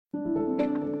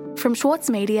From Schwartz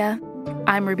Media,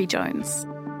 I'm Ruby Jones.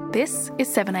 This is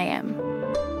 7am.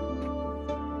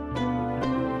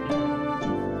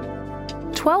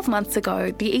 12 months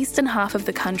ago, the eastern half of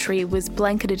the country was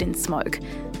blanketed in smoke,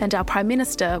 and our Prime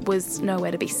Minister was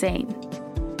nowhere to be seen.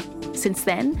 Since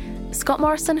then, Scott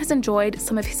Morrison has enjoyed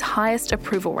some of his highest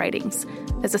approval ratings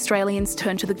as Australians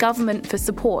turn to the government for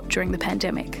support during the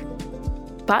pandemic.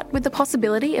 But with the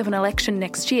possibility of an election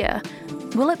next year,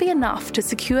 will it be enough to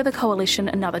secure the coalition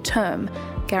another term,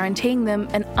 guaranteeing them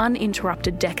an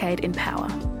uninterrupted decade in power?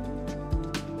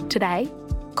 Today,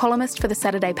 columnist for the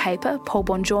Saturday paper, Paul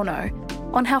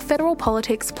Bongiorno, on how federal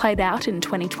politics played out in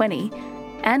 2020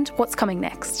 and what's coming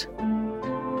next.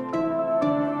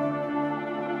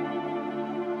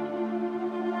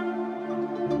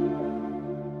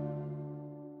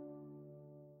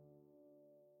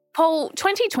 Paul,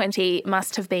 2020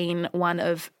 must have been one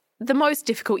of the most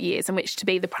difficult years in which to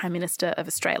be the Prime Minister of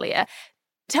Australia.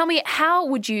 Tell me, how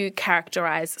would you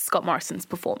characterise Scott Morrison's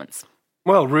performance?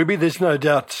 Well, Ruby, there's no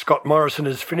doubt Scott Morrison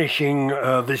is finishing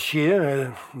this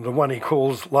year, the one he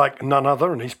calls like none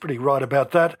other, and he's pretty right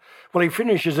about that. Well, he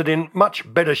finishes it in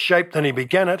much better shape than he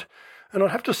began it, and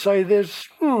I'd have to say there's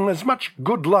as much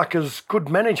good luck as good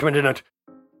management in it.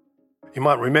 You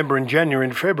might remember in January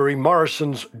and February,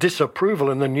 Morrison's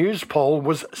disapproval in the news poll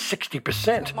was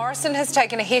 60%. Morrison has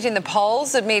taken a hit in the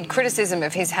polls amid criticism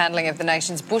of his handling of the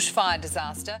nation's bushfire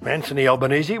disaster. Anthony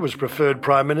Albanese was preferred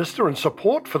Prime Minister and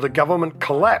support for the government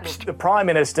collapsed. The Prime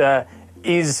Minister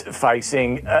is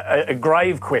facing a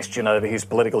grave question over his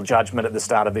political judgment at the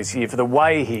start of this year for the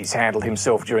way he's handled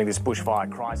himself during this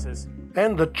bushfire crisis.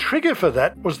 And the trigger for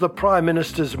that was the Prime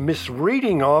Minister's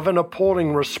misreading of and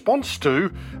appalling response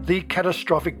to the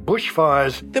catastrophic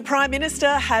bushfires. The Prime Minister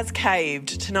has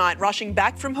caved tonight, rushing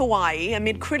back from Hawaii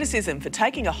amid criticism for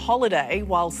taking a holiday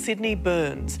while Sydney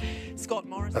burns. Scott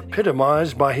Morrison,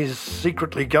 epitomised by his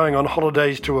secretly going on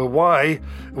holidays to Hawaii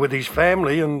with his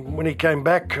family, and when he came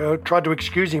back, tried to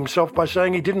excuse himself by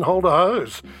saying he didn't hold a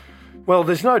hose. Well,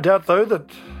 there's no doubt, though, that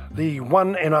the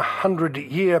 1 in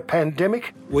 100-year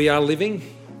pandemic we are living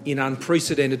in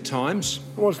unprecedented times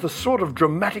was the sort of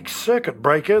dramatic circuit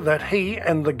breaker that he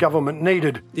and the government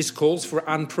needed. This calls for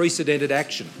unprecedented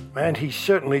action. And he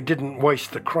certainly didn't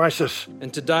waste the crisis.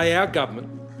 And today our government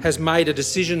has made a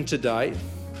decision today,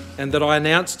 and that I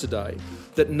announce today,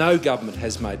 that no government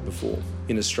has made before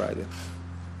in Australia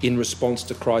in response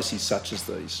to crises such as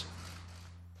these.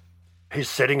 His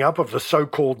setting up of the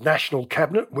so-called National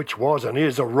Cabinet, which was and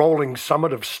is a rolling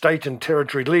summit of state and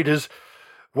territory leaders,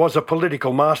 was a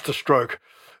political masterstroke.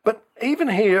 But even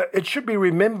here, it should be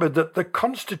remembered that the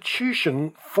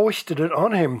Constitution foisted it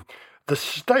on him. The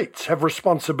states have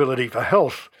responsibility for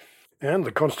health, and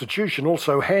the Constitution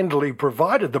also handily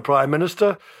provided the Prime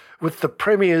Minister with the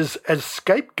premiers as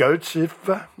scapegoats if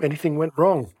anything went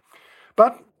wrong.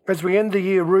 But as we end the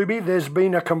year, Ruby, there's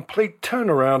been a complete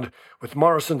turnaround, with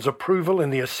Morrison's approval in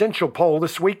the Essential poll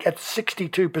this week at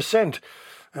 62%.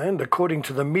 And according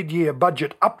to the mid-year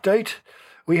budget update,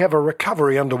 we have a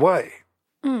recovery underway.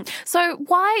 So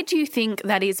why do you think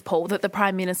that is, Paul, that the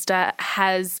Prime Minister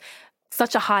has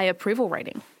such a high approval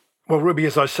rating? Well, Ruby,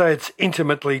 as I say, it's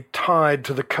intimately tied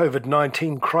to the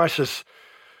COVID-19 crisis.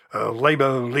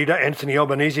 Labor leader Anthony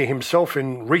Albanese himself,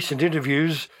 in recent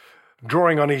interviews,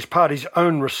 drawing on his party's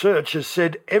own research, has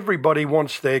said everybody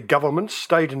wants their government,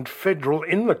 state and federal,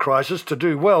 in the crisis to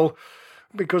do well,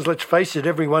 because, let's face it,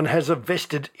 everyone has a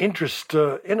vested interest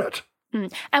in it.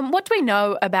 And what do we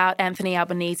know about Anthony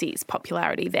Albanese's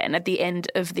popularity then at the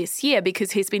end of this year?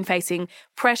 Because he's been facing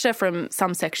pressure from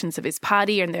some sections of his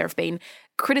party, and there have been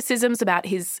criticisms about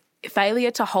his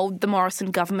failure to hold the Morrison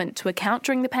government to account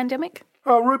during the pandemic.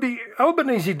 Oh, Ruby,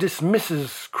 Albanese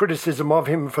dismisses criticism of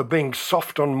him for being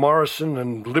soft on Morrison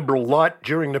and liberal light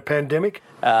during the pandemic.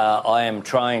 I am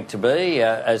trying to be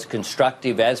as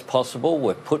constructive as possible.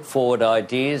 We've put forward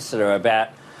ideas that are about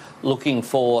looking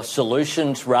for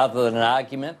solutions rather than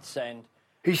arguments. And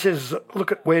he says,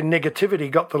 look at where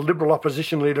negativity got the Liberal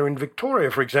opposition leader in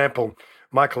Victoria, for example.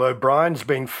 Michael O'Brien's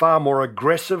been far more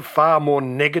aggressive, far more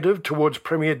negative towards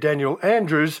Premier Daniel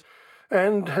Andrews,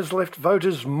 and has left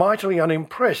voters mightily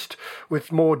unimpressed,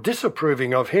 with more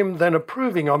disapproving of him than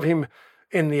approving of him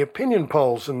in the opinion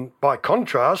polls. And by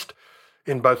contrast,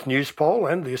 in both Newspoll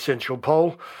and the Essential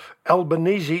poll,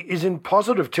 Albanese is in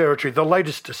positive territory. The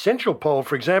latest Essential poll,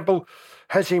 for example,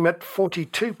 has him at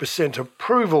 42%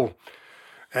 approval.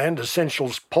 And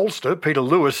Essential's pollster, Peter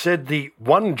Lewis, said the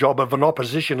one job of an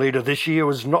opposition leader this year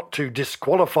was not to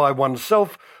disqualify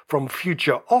oneself from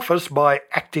future office by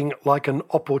acting like an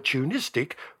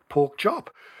opportunistic pork chop.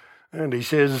 And he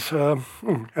says,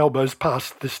 Albo's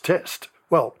passed this test.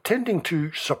 Well, tending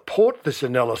to support this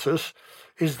analysis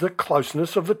is the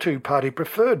closeness of the two-party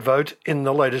preferred vote in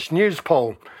the latest news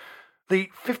poll. The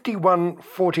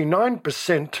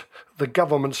 51-49% the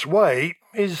government's way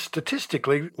is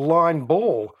statistically line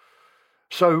ball.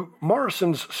 So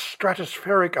Morrison's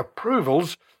stratospheric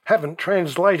approvals haven't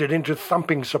translated into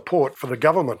thumping support for the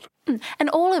government. And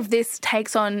all of this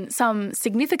takes on some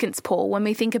significance, Paul, when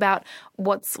we think about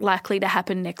what's likely to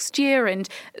happen next year and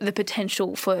the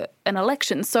potential for an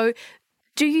election. So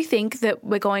do you think that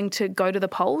we're going to go to the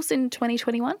polls in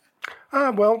 2021?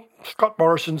 Well, Scott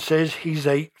Morrison says he's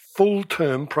a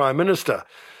full-term Prime Minister.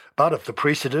 But if the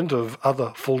precedent of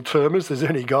other full-termers is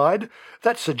any guide,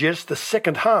 that suggests the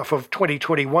second half of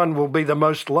 2021 will be the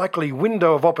most likely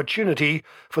window of opportunity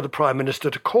for the Prime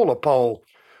Minister to call a poll.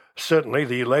 Certainly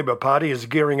the Labor Party is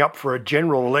gearing up for a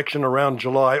general election around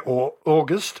July or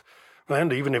August,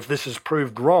 and even if this is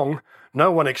proved wrong, no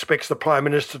one expects the Prime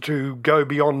Minister to go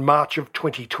beyond March of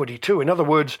 2022. In other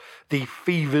words, the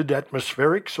fevered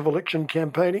atmospherics of election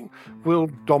campaigning will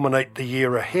dominate the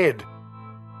year ahead.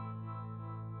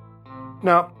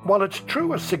 Now, while it's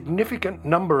true a significant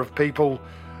number of people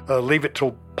leave it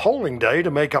till polling day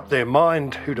to make up their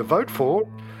mind who to vote for,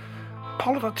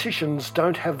 politicians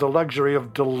don't have the luxury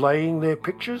of delaying their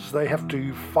pictures. They have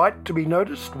to fight to be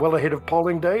noticed well ahead of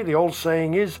polling day. The old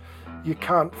saying is, you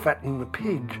can't fatten the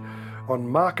pig on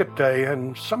market day,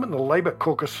 and some in the Labor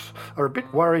caucus are a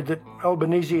bit worried that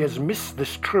Albanese has missed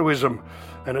this truism,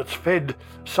 and it's fed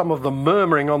some of the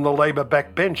murmuring on the Labor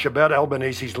backbench about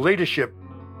Albanese's leadership.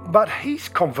 But he's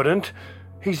confident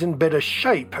he's in better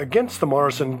shape against the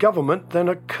Morrison government than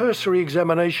a cursory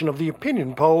examination of the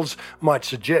opinion polls might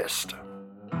suggest.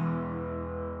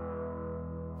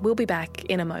 We'll be back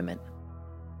in a moment.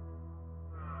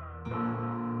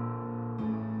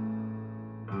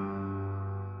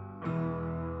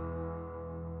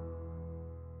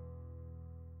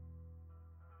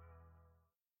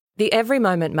 The Every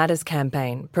Moment Matters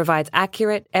campaign provides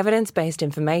accurate, evidence-based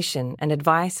information and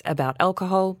advice about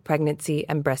alcohol, pregnancy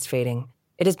and breastfeeding.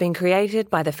 It has been created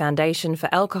by the Foundation for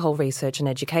Alcohol Research and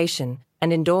Education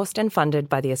and endorsed and funded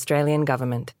by the Australian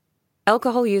Government.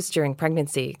 Alcohol use during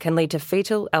pregnancy can lead to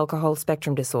fetal alcohol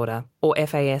spectrum disorder, or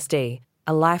FASD,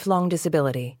 a lifelong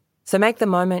disability. So make the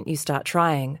moment you start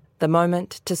trying the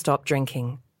moment to stop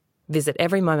drinking. Visit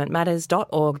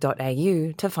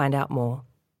everymomentmatters.org.au to find out more.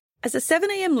 As a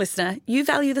 7am listener, you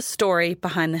value the story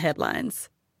behind the headlines.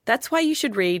 That's why you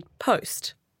should read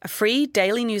Post, a free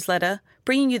daily newsletter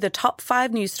bringing you the top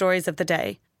 5 news stories of the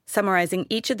day, summarising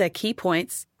each of their key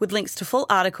points with links to full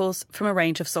articles from a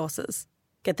range of sources.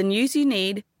 Get the news you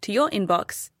need to your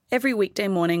inbox every weekday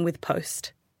morning with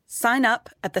Post. Sign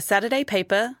up at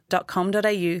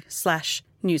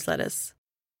thesaturdaypaper.com.au/newsletters.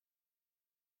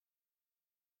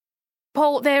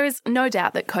 Paul, there is no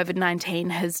doubt that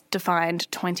COVID-19 has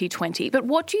defined 2020, but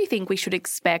what do you think we should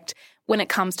expect when it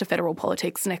comes to federal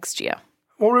politics next year?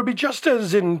 Well, Ruby, just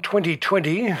as in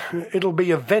 2020, it'll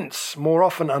be events more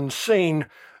often unseen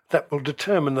that will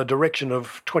determine the direction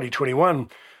of 2021.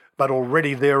 But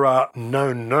already there are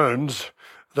known knowns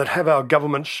that have our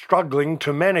government struggling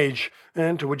to manage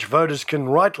and to which voters can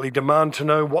rightly demand to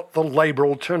know what the Labor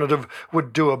alternative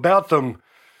would do about them.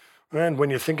 And when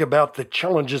you think about the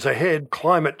challenges ahead,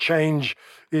 climate change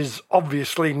is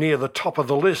obviously near the top of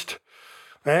the list.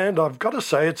 And I've got to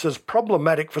say it's as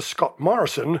problematic for Scott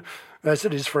Morrison as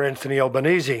it is for Anthony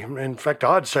Albanese. In fact,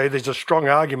 I'd say there's a strong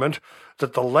argument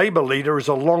that the Labor leader is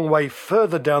a long way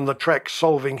further down the track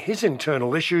solving his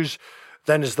internal issues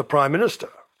than is the Prime Minister.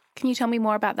 Can you tell me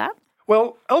more about that?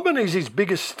 Well, Albanese's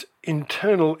biggest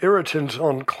internal irritant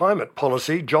on climate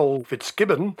policy, Joel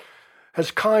Fitzgibbon, has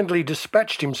kindly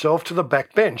dispatched himself to the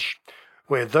backbench,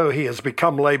 where though he has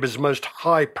become Labor's most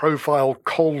high-profile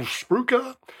coal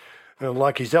spruiker,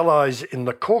 like his allies in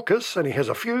the caucus, and he has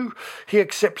a few, he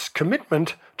accepts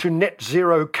commitment to net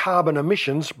zero carbon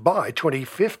emissions by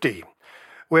 2050.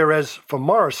 Whereas for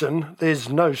Morrison, there's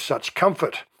no such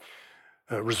comfort.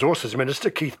 Resources Minister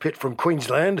Keith Pitt from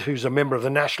Queensland, who's a member of the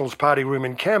Nationals Party room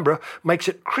in Canberra, makes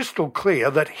it crystal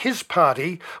clear that his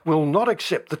party will not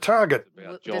accept the target.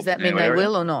 Does that mean they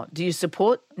will or not? Do you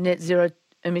support net zero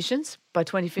emissions by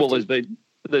 2050? Well,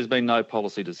 there's been no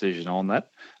policy decision on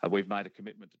that. We've made a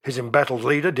commitment. His embattled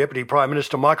leader, Deputy Prime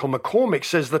Minister Michael McCormick,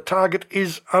 says the target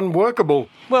is unworkable.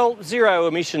 Well, zero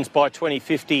emissions by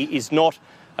 2050 is not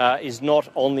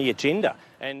on the agenda.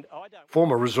 And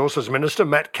Former Resources Minister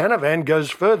Matt Canavan goes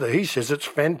further. He says it's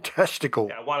fantastical.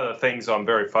 One of the things I'm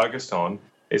very focused on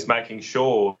is making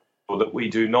sure that we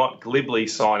do not glibly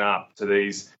sign up to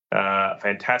these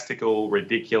fantastical,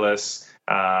 ridiculous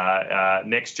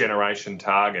next generation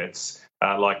targets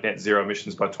like net zero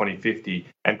emissions by 2050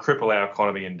 and cripple our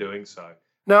economy in doing so.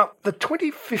 Now, the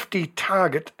 2050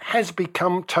 target has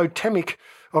become totemic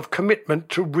of commitment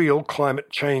to real climate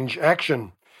change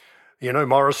action. You know,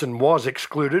 Morrison was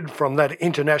excluded from that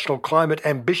International Climate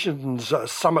Ambitions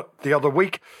Summit the other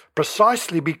week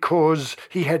precisely because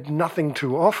he had nothing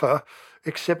to offer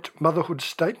except motherhood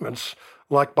statements,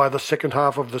 like by the second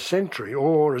half of the century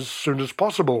or as soon as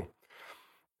possible.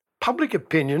 Public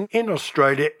opinion in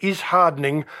Australia is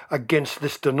hardening against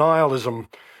this denialism,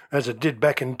 as it did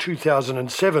back in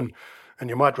 2007, and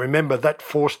you might remember that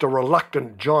forced a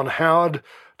reluctant John Howard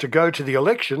to go to the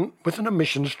election with an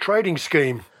emissions trading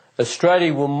scheme.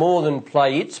 Australia will more than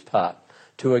play its part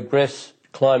to address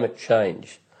climate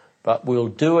change, but we'll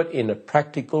do it in a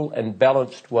practical and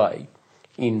balanced way,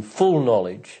 in full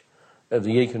knowledge of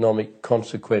the economic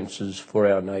consequences for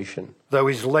our nation. Though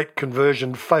his late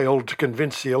conversion failed to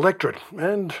convince the electorate,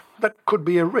 and that could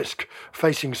be a risk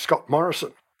facing Scott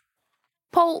Morrison.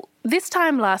 Paul, this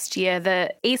time last year,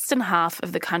 the eastern half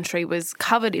of the country was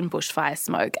covered in bushfire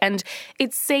smoke, and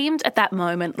it seemed at that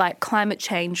moment like climate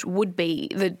change would be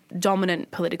the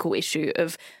dominant political issue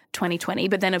of 2020,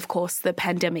 but then, of course, the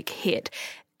pandemic hit.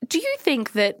 Do you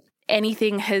think that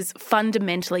anything has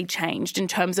fundamentally changed in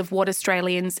terms of what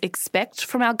Australians expect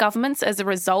from our governments as a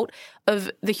result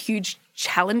of the huge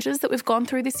challenges that we've gone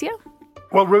through this year?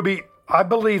 Well, Ruby, I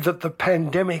believe that the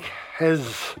pandemic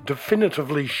has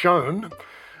definitively shown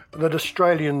that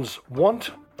Australians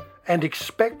want and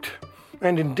expect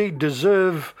and indeed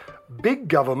deserve big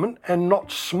government and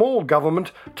not small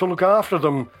government to look after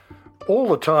them all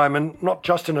the time and not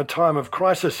just in a time of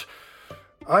crisis.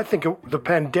 I think the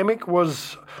pandemic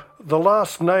was the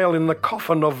last nail in the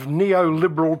coffin of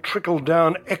neoliberal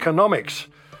trickle-down economics.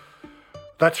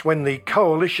 That's when the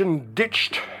coalition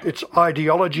ditched its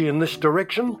ideology in this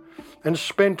direction and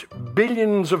spent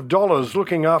billions of dollars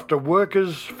looking after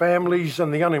workers, families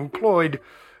and the unemployed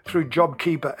through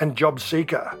JobKeeper and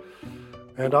JobSeeker.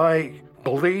 And I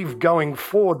believe going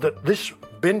forward that this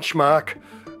benchmark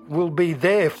will be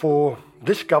there for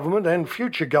this government and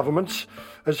future governments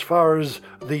as far as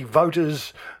the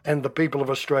voters and the people of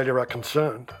Australia are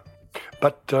concerned.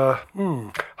 But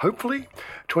hopefully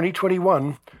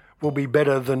 2021 will be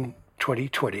better than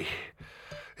 2020.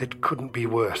 It couldn't be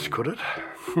worse, could it?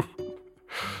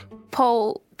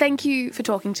 Paul, thank you for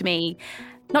talking to me,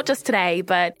 not just today,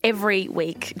 but every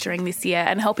week during this year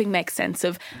and helping make sense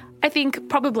of, I think,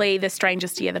 probably the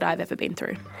strangest year that I've ever been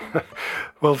through.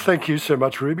 Well, thank you so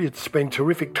much, Ruby. It's been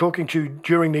terrific talking to you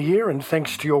during the year, and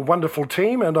thanks to your wonderful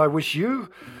team, and I wish you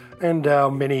and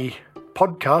our many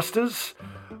podcasters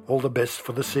all the best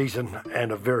for the season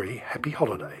and a very happy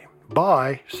holiday.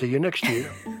 Bye. See you next year.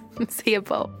 See you,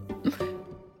 Paul.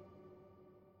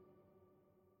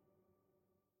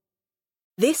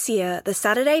 This year, the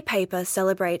Saturday paper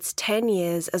celebrates 10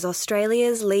 years as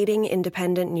Australia's leading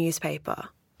independent newspaper.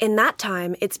 In that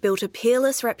time, it's built a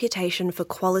peerless reputation for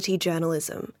quality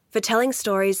journalism, for telling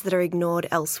stories that are ignored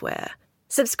elsewhere.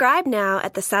 Subscribe now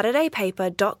at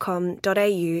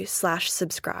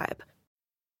thesaturdaypaper.com.au/subscribe.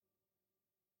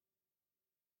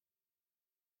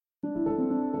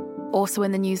 Also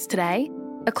in the news today,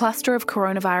 a cluster of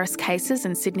coronavirus cases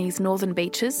in Sydney's northern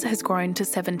beaches has grown to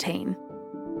 17.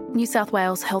 New South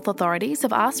Wales health authorities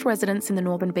have asked residents in the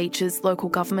Northern Beaches local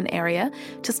government area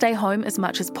to stay home as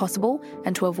much as possible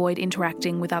and to avoid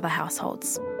interacting with other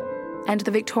households. And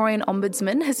the Victorian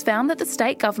Ombudsman has found that the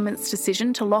state government's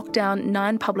decision to lock down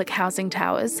 9 public housing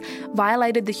towers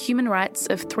violated the human rights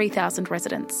of 3,000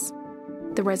 residents.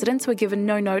 The residents were given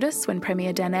no notice when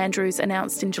Premier Dan Andrews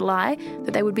announced in July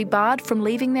that they would be barred from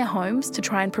leaving their homes to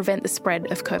try and prevent the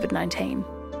spread of COVID-19.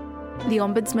 The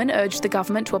Ombudsman urged the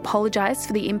government to apologise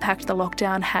for the impact the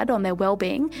lockdown had on their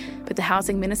well-being, but the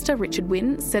Housing Minister, Richard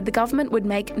Wynne, said the government would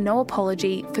make no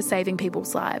apology for saving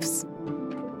people's lives.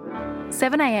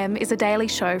 7am is a daily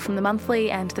show from The Monthly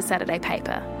and The Saturday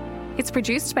Paper. It's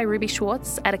produced by Ruby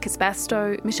Schwartz, Atticus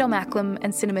Bastow, Michelle Macklem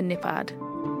and Cinnamon Nippard.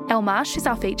 Elle Marsh is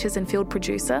our features and field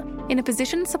producer, in a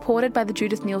position supported by the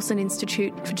Judith Neilson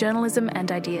Institute for Journalism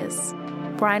and Ideas.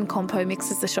 Brian Compo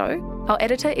mixes the show. Our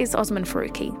editor is Osman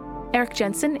Faruqi. Eric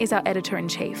Jensen is our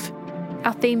Editor-in-Chief.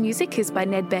 Our theme music is by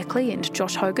Ned Beckley and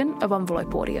Josh Hogan of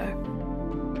Envelope Audio.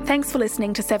 Thanks for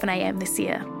listening to 7am this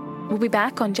year. We'll be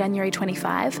back on January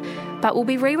 25, but we'll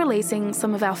be re-releasing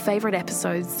some of our favourite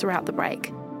episodes throughout the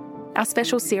break. Our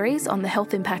special series on the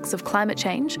health impacts of climate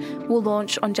change will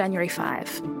launch on January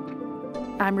 5.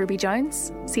 I'm Ruby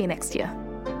Jones. See you next year.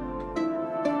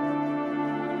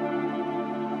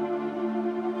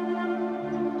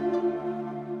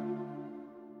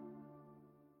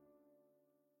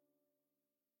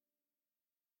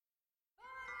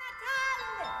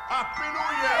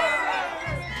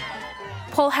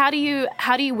 Paul, how do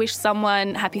you wish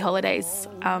someone happy holidays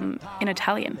in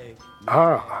Italian?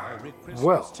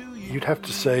 Well, you'd have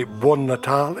to say Buon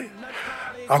Natale,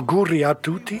 auguri a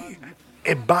tutti,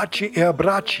 e baci e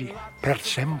abbracci per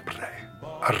sempre.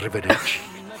 Arrivederci.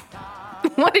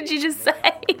 What did you just say?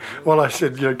 Well, I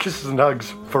said, kisses and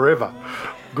hugs forever.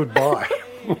 Goodbye.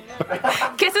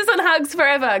 Kisses and hugs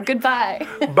forever. Goodbye.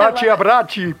 Baci e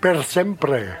abbracci per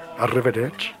sempre.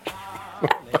 Arrivederci.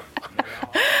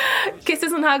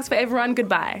 Kisses and hugs for everyone.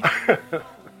 Goodbye.